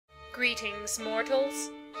Greetings, mortals.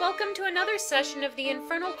 Welcome to another session of the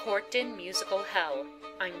Infernal Court in musical hell.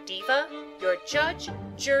 I'm Diva, your judge,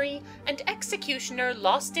 jury, and executioner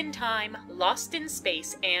lost in time, lost in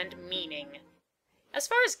space, and meaning. As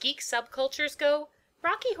far as geek subcultures go,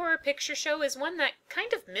 Rocky Horror Picture Show is one that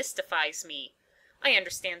kind of mystifies me. I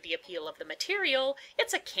understand the appeal of the material.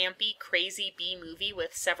 It's a campy, crazy B-movie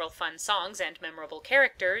with several fun songs and memorable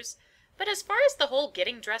characters. But as far as the whole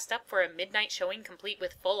getting dressed up for a midnight showing complete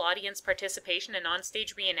with full audience participation and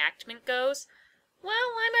onstage reenactment goes,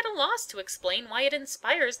 well, I'm at a loss to explain why it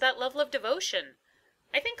inspires that level of devotion.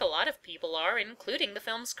 I think a lot of people are, including the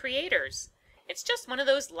film's creators. It's just one of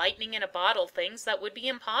those lightning in a bottle things that would be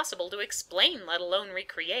impossible to explain, let alone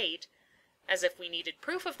recreate. As if we needed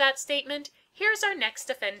proof of that statement, here's our next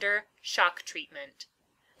offender, Shock Treatment.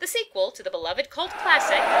 The sequel to the beloved cult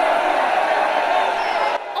classic...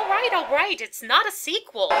 Alright, it's not a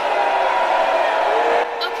sequel! Okay,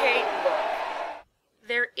 look.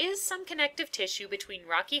 There is some connective tissue between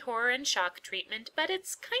Rocky Horror and Shock Treatment, but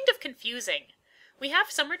it's kind of confusing. We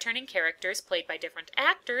have some returning characters played by different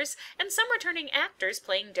actors, and some returning actors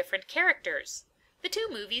playing different characters. The two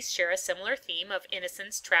movies share a similar theme of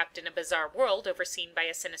innocents trapped in a bizarre world overseen by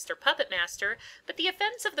a sinister puppet master, but the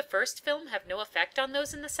events of the first film have no effect on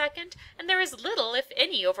those in the second, and there is little, if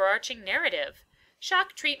any, overarching narrative.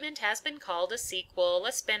 Shock Treatment has been called a sequel,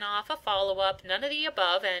 a spin-off, a follow-up, none of the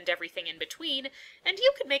above, and everything in between, and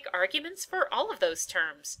you could make arguments for all of those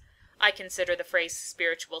terms. I consider the phrase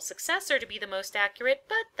spiritual successor to be the most accurate,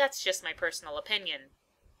 but that's just my personal opinion.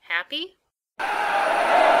 Happy?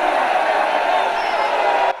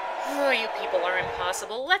 Oh, you people are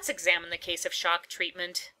impossible. Let's examine the case of Shock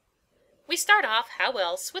Treatment. We start off, how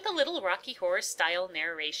else, with a little Rocky Horror-style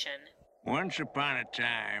narration. Once upon a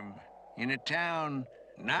time, in a town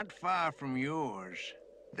not far from yours,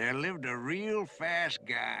 there lived a real fast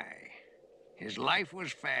guy. His life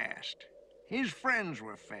was fast. His friends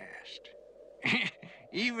were fast.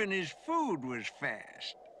 Even his food was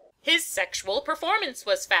fast. His sexual performance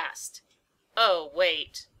was fast. Oh,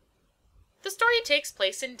 wait. The story takes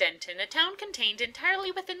place in Denton, a town contained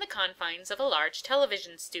entirely within the confines of a large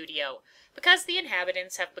television studio, because the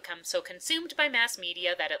inhabitants have become so consumed by mass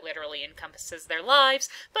media that it literally encompasses their lives,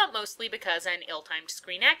 but mostly because an ill-timed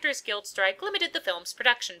Screen Actors Guild strike limited the film's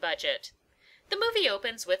production budget. The movie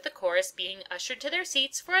opens with the chorus being ushered to their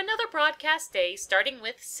seats for another broadcast day, starting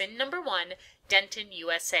with Sin Number 1, Denton,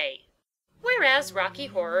 USA. Whereas Rocky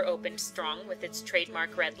Horror opened strong with its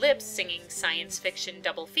trademark red lips singing science fiction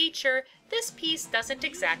double feature, this piece doesn't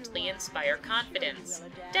exactly inspire confidence.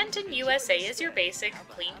 Denton, USA is your basic,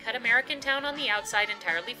 clean-cut American town on the outside,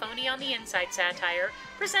 entirely phony on the inside satire,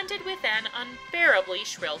 presented with an unbearably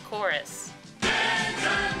shrill chorus.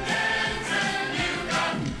 Denton, Denton, you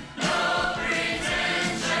got no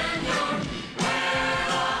pretension, you're where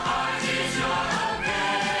the heart is, you're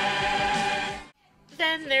okay.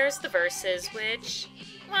 Then there's the verses, which,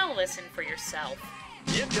 well, listen for yourself.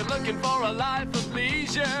 If you're looking for a life of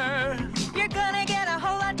leisure, you're gonna get a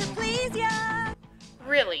whole lot to please ya.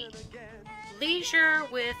 Really? Leisure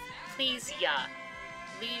with please ya.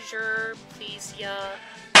 Leisure, please ya.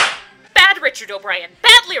 Bad Richard O'Brien,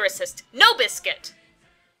 bad lyricist, no biscuit!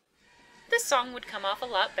 This song would come off a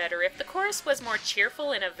lot better if the chorus was more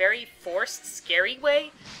cheerful in a very forced, scary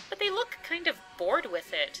way, but they look kind of bored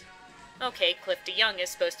with it. Okay, Cliff DeYoung is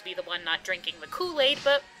supposed to be the one not drinking the Kool-Aid,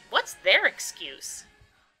 but what's their excuse?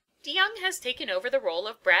 DeYoung has taken over the role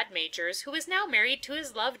of Brad Majors, who is now married to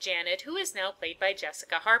his love Janet, who is now played by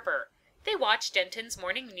Jessica Harper. They watch Denton's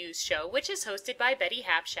morning news show, which is hosted by Betty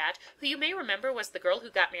Hapschatt, who you may remember was the girl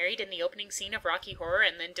who got married in the opening scene of Rocky Horror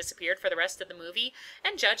and then disappeared for the rest of the movie,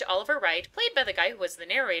 and Judge Oliver Wright, played by the guy who was the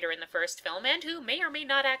narrator in the first film and who may or may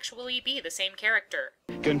not actually be the same character.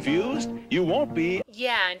 confused? You won't be.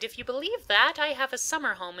 Yeah, and if you believe that, I have a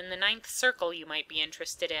summer home in the Ninth Circle you might be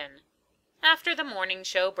interested in. After the morning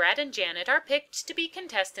show, Brad and Janet are picked to be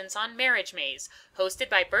contestants on Marriage Maze, hosted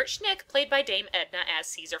by Bert Schnick, played by Dame Edna as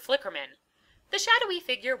Caesar Flickerman. The shadowy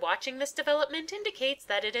figure watching this development indicates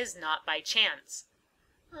that it is not by chance.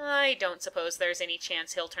 I don't suppose there's any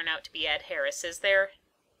chance he'll turn out to be Ed Harris, is there?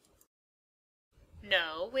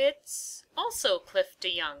 No, it's also Cliff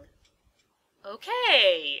DeYoung.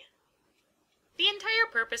 Okay. The entire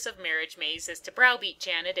purpose of Marriage Maze is to browbeat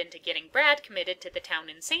Janet into getting Brad committed to the town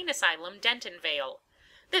insane asylum, Dentonvale.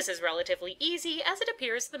 This is relatively easy, as it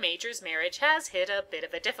appears the Major's marriage has hit a bit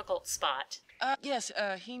of a difficult spot. Yes,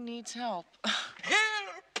 he needs help.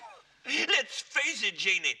 Help! Let's face it,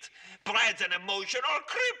 Janet. Brad's an emotional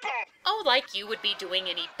cripple. Oh, like you would be doing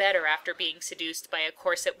any better after being seduced by a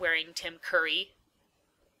corset-wearing Tim Curry.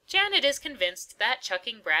 Janet is convinced that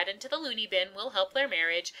chucking Brad into the loony bin will help their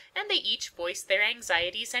marriage, and they each voice their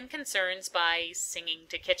anxieties and concerns by singing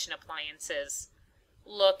to kitchen appliances.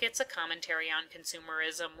 Look, it's a commentary on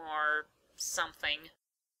consumerism or something.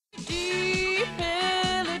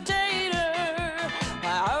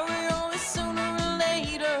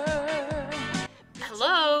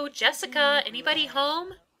 Hello, Jessica, anybody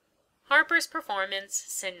home? Harper's performance,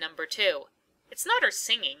 sin number 2. It's not her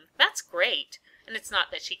singing, that's great. And it's not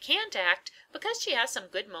that she can't act, because she has some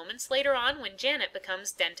good moments later on when Janet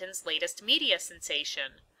becomes Denton's latest media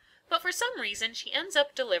sensation. But for some reason, she ends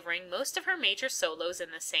up delivering most of her major solos in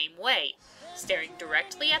the same way, staring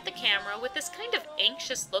directly at the camera with this kind of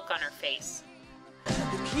anxious look on her face.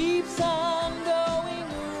 It keeps on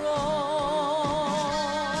going wrong.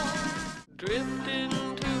 Drifting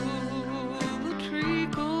to the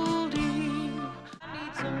treacle deep. I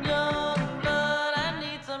need some young blood, I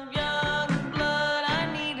need some young blood,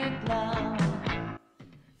 I need it now.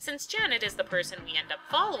 Since Janet is the person we end up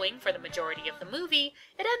following for the majority of the movie,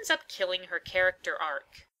 it ends up killing her character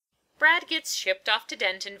arc. Brad gets shipped off to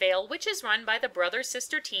Dentonvale, which is run by the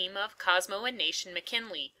brother-sister team of Cosmo and Nation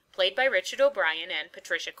McKinley, played by Richard O'Brien and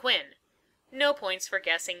Patricia Quinn. No points for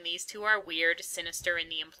guessing these two are weird, sinister in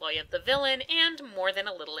the employ of the villain, and more than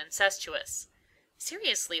a little incestuous.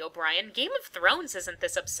 Seriously, O'Brien, Game of Thrones isn't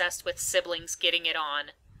this obsessed with siblings getting it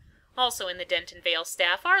on. Also in the Dentonvale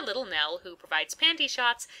staff are Little Nell, who provides panty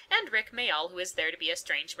shots, and Rick Mayall, who is there to be a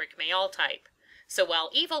strange Rick Mayall type. So while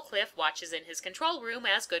Evil Cliff watches in his control room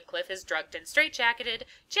as Good Cliff is drugged and straitjacketed,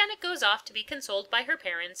 Janet goes off to be consoled by her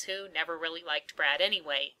parents, who never really liked Brad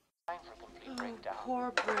anyway. Oh,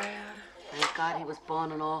 poor Brad. Thank God he was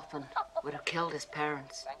born an orphan. Would have killed his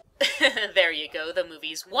parents. There you go, the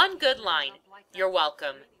movie's one good line. You're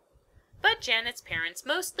welcome. But Janet's parents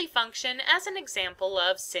mostly function as an example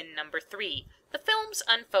of sin number 3, the film's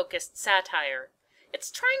unfocused satire.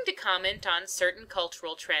 It's trying to comment on certain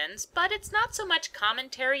cultural trends, but it's not so much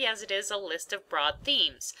commentary as it is a list of broad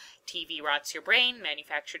themes. TV rots your brain,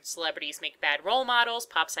 manufactured celebrities make bad role models,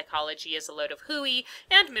 pop psychology is a load of hooey,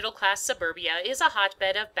 and middle-class suburbia is a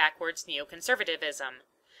hotbed of backwards neoconservatism.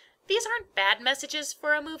 These aren't bad messages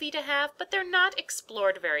for a movie to have, but they're not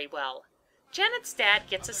explored very well. Janet's dad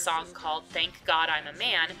gets a song called Thank God I'm a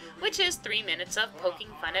Man, which is 3 minutes of poking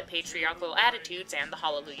fun at patriarchal attitudes and the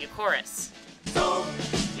Hallelujah chorus. So,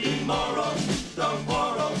 immoral, don't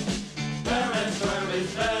quarrel, parents were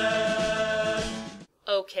is bad.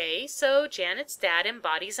 Okay, so Janet's dad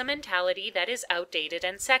embodies a mentality that is outdated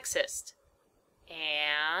and sexist.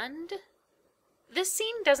 And this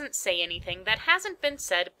scene doesn't say anything that hasn't been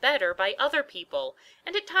said better by other people,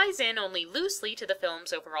 and it ties in only loosely to the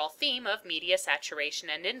film's overall theme of media saturation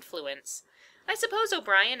and influence. I suppose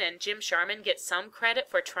O'Brien and Jim Sharman get some credit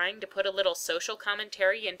for trying to put a little social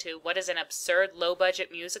commentary into what is an absurd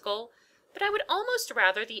low-budget musical, but I would almost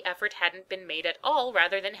rather the effort hadn't been made at all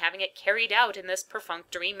rather than having it carried out in this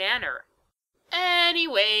perfunctory manner.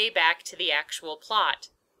 Anyway, back to the actual plot.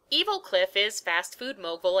 Evil Cliff is fast food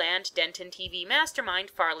mogul and Denton TV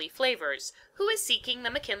mastermind Farley Flavors, who is seeking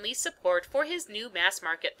the McKinley's support for his new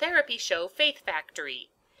mass-market therapy show Faith Factory.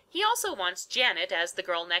 He also wants Janet as the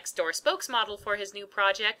girl next door spokesmodel for his new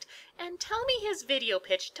project, and tell me his video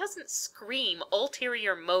pitch doesn't scream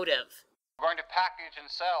ulterior motive. We're going to package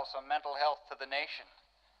and sell some mental health to the nation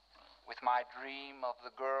with my dream of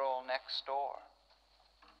the girl next door.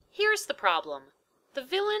 Here's the problem. The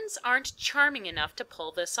villains aren't charming enough to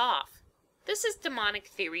pull this off. This is Demonic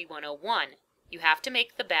Theory 101. You have to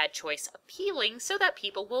make the bad choice appealing so that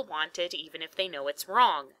people will want it even if they know it's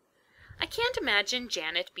wrong. I can't imagine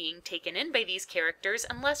Janet being taken in by these characters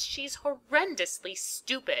unless she's horrendously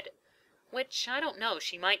stupid. Which, I don't know,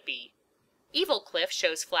 she might be. Evil Cliff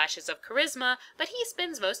shows flashes of charisma, but he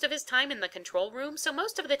spends most of his time in the control room, so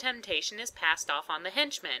most of the temptation is passed off on the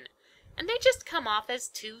henchmen. And they just come off as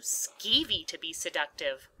too skeevy to be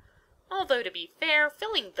seductive. Although, to be fair,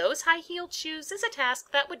 filling those high-heeled shoes is a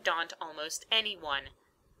task that would daunt almost anyone.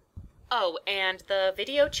 Oh, and the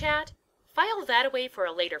video chat? File that away for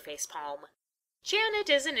a later facepalm. Janet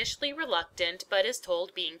is initially reluctant, but is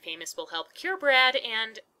told being famous will help cure Brad,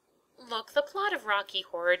 and look, the plot of Rocky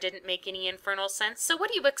Horror didn't make any infernal sense, so what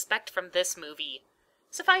do you expect from this movie?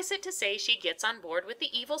 Suffice it to say she gets on board with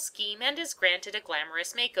the evil scheme and is granted a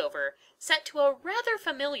glamorous makeover, set to a rather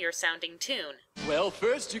familiar-sounding tune. Well,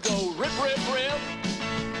 first you go rip, rip, rip.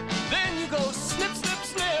 Then you go snip, snip,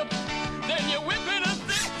 snip. Then you whip it up,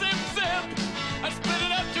 zip, zip, zip. I split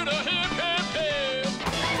it up to the hip, hip, hip.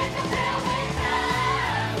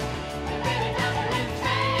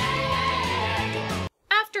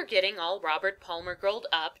 After getting all all Robert Palmer growled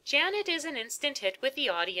up, Janet is an instant hit with the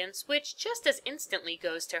audience, which just as instantly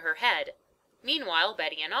goes to her head. Meanwhile,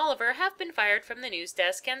 Betty and Oliver have been fired from the news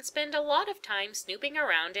desk and spend a lot of time snooping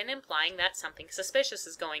around and implying that something suspicious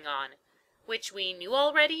is going on. Which we knew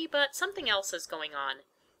already, but something else is going on.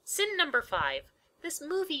 Sin number 5. This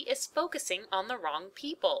movie is focusing on the wrong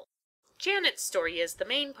people. Janet's story is the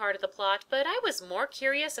main part of the plot, but I was more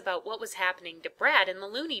curious about what was happening to Brad in the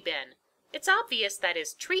loony bin. It's obvious that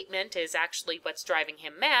his treatment is actually what's driving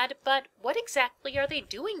him mad, but what exactly are they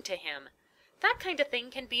doing to him? That kind of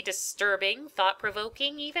thing can be disturbing,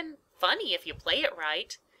 thought-provoking, even funny if you play it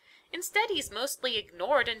right. Instead, he's mostly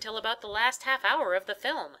ignored until about the last half hour of the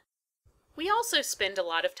film. We also spend a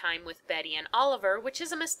lot of time with Betty and Oliver, which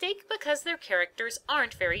is a mistake because their characters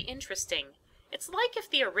aren't very interesting. It's like if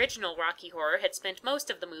the original Rocky Horror had spent most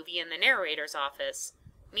of the movie in the narrator's office.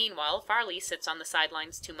 Meanwhile, Farley sits on the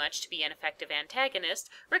sidelines too much to be an effective antagonist,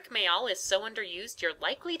 Rick Mayall is so underused you're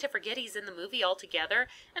likely to forget he's in the movie altogether,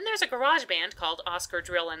 and there's a garage band called Oscar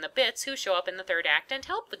Drill and the Bits who show up in the third act and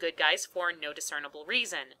help the good guys for no discernible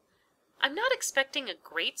reason. I'm not expecting a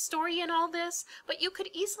great story in all this, but you could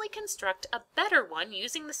easily construct a better one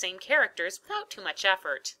using the same characters without too much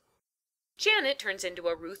effort. Janet turns into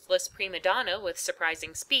a ruthless prima donna with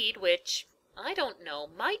surprising speed, which, I don't know,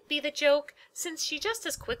 might be the joke, since she just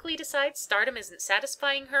as quickly decides stardom isn't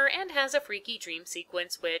satisfying her and has a freaky dream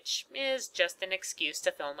sequence, which is just an excuse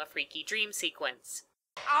to film a freaky dream sequence.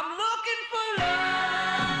 I'm looking for love.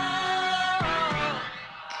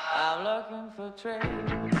 I'm looking for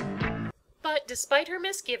trade. But despite her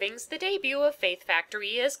misgivings, the debut of Faith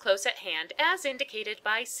Factory is close at hand, as indicated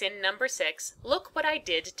by sin number 6, Look What I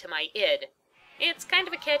Did to My Id. It's kind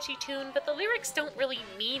of a catchy tune, but the lyrics don't really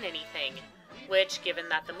mean anything, which, given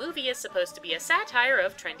that the movie is supposed to be a satire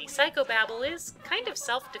of trendy psychobabble, is kind of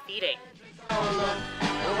self-defeating.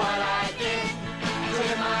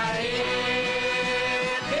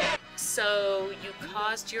 So, you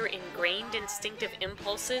caused your ingrained instinctive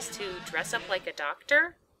impulses to dress up like a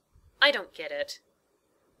doctor? I don't get it.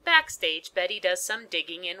 Backstage, Betty does some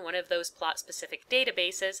digging in one of those plot-specific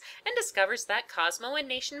databases and discovers that Cosmo and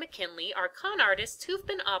Nation McKinley are con artists who've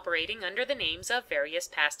been operating under the names of various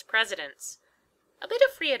past presidents. A bit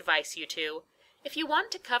of free advice, you two. If you want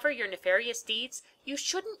to cover your nefarious deeds, you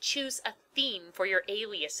shouldn't choose a theme for your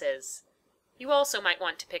aliases. You also might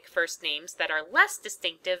want to pick first names that are less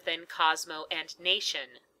distinctive than Cosmo and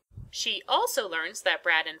Nation. She also learns that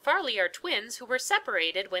Brad and Farley are twins who were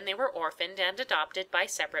separated when they were orphaned and adopted by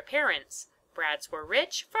separate parents. Brad's were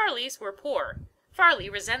rich, Farley's were poor. Farley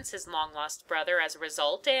resents his long-lost brother as a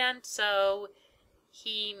result, and so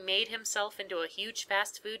he made himself into a huge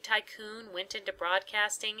fast food tycoon, went into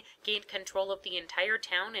broadcasting, gained control of the entire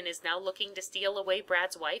town, and is now looking to steal away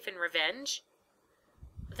Brad's wife in revenge?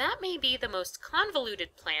 That may be the most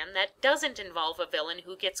convoluted plan that doesn't involve a villain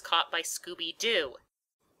who gets caught by Scooby-Doo.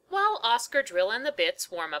 While Oscar Drill and the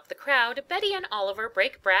Bits warm up the crowd, Betty and Oliver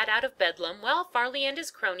break Brad out of bedlam while Farley and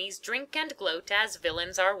his cronies drink and gloat as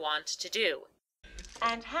villains are wont to do.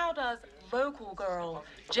 And how does local girl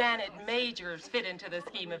Janet Majors fit into the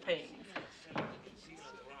scheme of things?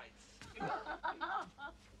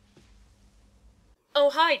 Oh,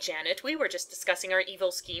 hi, Janet. We were just discussing our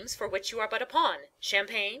evil schemes for which you are but a pawn.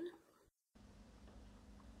 Champagne?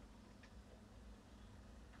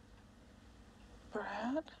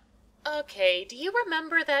 Brad? Okay, do you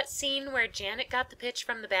remember that scene where Janet got the pitch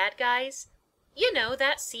from the bad guys? You know,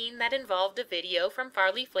 that scene that involved a video from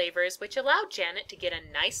Farley Flavors which allowed Janet to get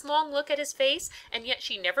a nice long look at his face, and yet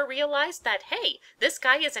she never realized that, hey, this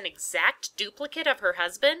guy is an exact duplicate of her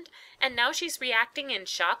husband, and now she's reacting in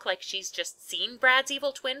shock like she's just seen Brad's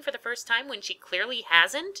evil twin for the first time when she clearly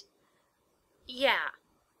hasn't? Yeah.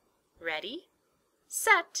 Ready?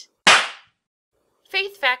 Set.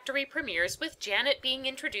 Faith Factory premieres with Janet being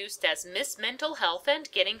introduced as Miss Mental Health and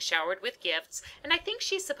getting showered with gifts, and I think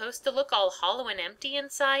she's supposed to look all hollow and empty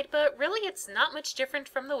inside, but really it's not much different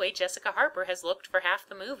from the way Jessica Harper has looked for half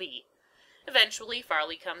the movie. Eventually,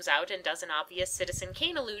 Farley comes out and does an obvious Citizen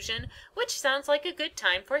Kane illusion, which sounds like a good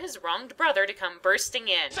time for his wronged brother to come bursting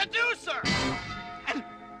in. Seducer! And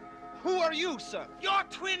who are you, sir? Your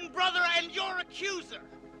twin brother and your accuser!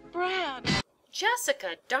 Brad!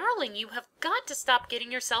 Jessica, darling, you have got to stop getting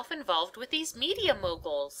yourself involved with these media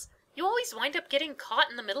moguls. You always wind up getting caught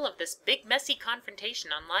in the middle of this big messy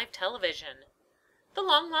confrontation on live television. The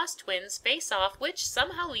long-lost twins face off, which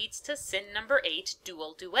somehow leads to sin number 8,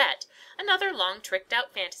 Dual Duet, another long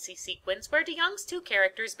tricked-out fantasy sequence where DeYoung's two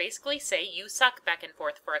characters basically say you suck back and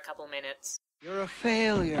forth for a couple minutes. You're a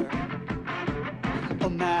failure, a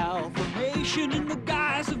malformation in the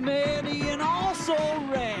guise of many and also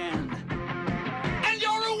ran.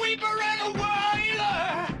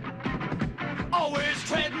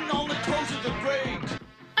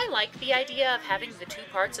 like the idea of having the two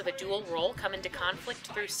parts of a dual role come into conflict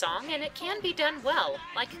through song, and it can be done well,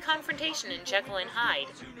 like confrontation in Jekyll and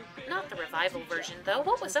Hyde. Not the revival version, though.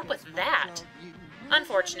 What was up with that?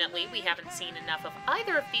 Unfortunately, we haven't seen enough of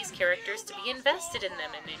either of these characters to be invested in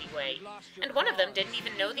them in any way, and one of them didn't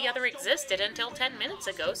even know the other existed until 10 minutes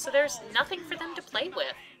ago, so there's nothing for them to play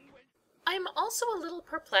with. I'm also a little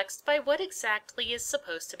perplexed by what exactly is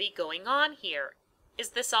supposed to be going on here. Is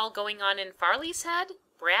this all going on in Farley's head?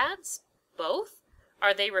 Brad's? Both?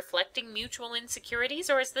 Are they reflecting mutual insecurities,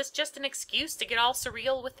 or is this just an excuse to get all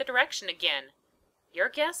surreal with the direction again? Your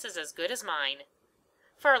guess is as good as mine.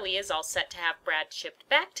 Farley is all set to have Brad shipped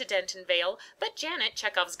back to Dentonvale, but Janet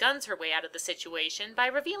Chekhov's guns her way out of the situation by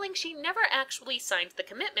revealing she never actually signed the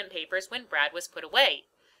commitment papers when Brad was put away.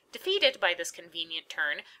 Defeated by this convenient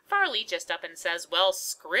turn, Farley just up and says, well,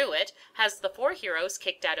 screw it, has the four heroes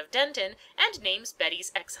kicked out of Denton, and names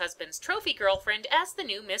Betty's ex-husband's trophy girlfriend as the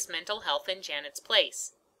new Miss Mental Health in Janet's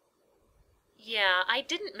place. Yeah, I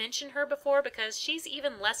didn't mention her before because she's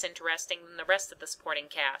even less interesting than the rest of the supporting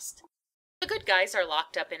cast. The good guys are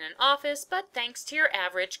locked up in an office, but thanks to your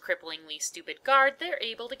average cripplingly stupid guard, they're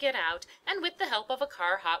able to get out, and with the help of a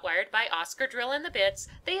car hotwired by Oscar Drill and the Bits,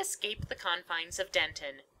 they escape the confines of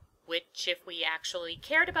Denton. Which, if we actually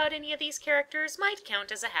cared about any of these characters, might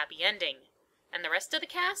count as a happy ending. And the rest of the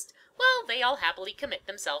cast? Well, they all happily commit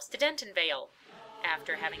themselves to Dentonvale.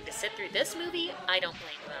 After having to sit through this movie, I don't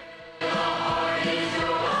blame them.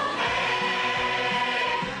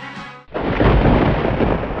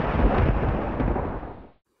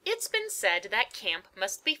 It's been said that camp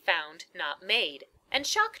must be found, not made, and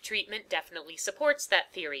Shock Treatment definitely supports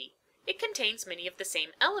that theory. It contains many of the same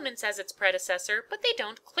elements as its predecessor, but they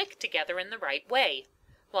don't click together in the right way.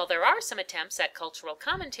 While there are some attempts at cultural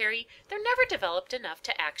commentary, they're never developed enough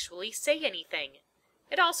to actually say anything.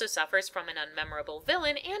 It also suffers from an unmemorable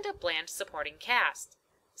villain and a bland supporting cast.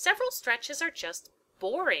 Several stretches are just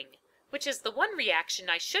boring, which is the one reaction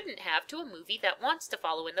I shouldn't have to a movie that wants to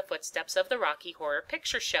follow in the footsteps of the Rocky Horror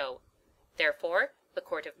Picture Show. Therefore, the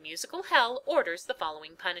Court of Musical Hell orders the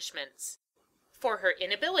following punishments. For her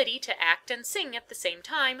inability to act and sing at the same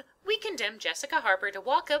time, we condemn Jessica Harper to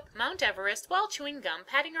walk up Mount Everest while chewing gum,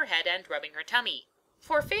 patting her head, and rubbing her tummy.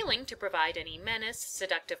 For failing to provide any menace,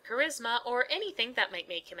 seductive charisma, or anything that might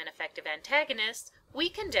make him an effective antagonist, we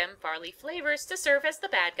condemn Farley Flavors to serve as the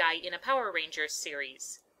bad guy in a Power Rangers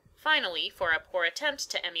series. Finally, for a poor attempt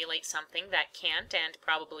to emulate something that can't and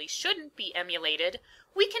probably shouldn't be emulated,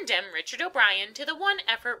 we condemn Richard O'Brien to the one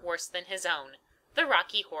effort worse than his own, the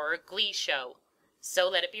Rocky Horror Glee Show. So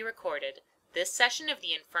let it be recorded, this session of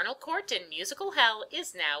the Infernal Court in Musical Hell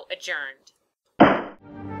is now adjourned.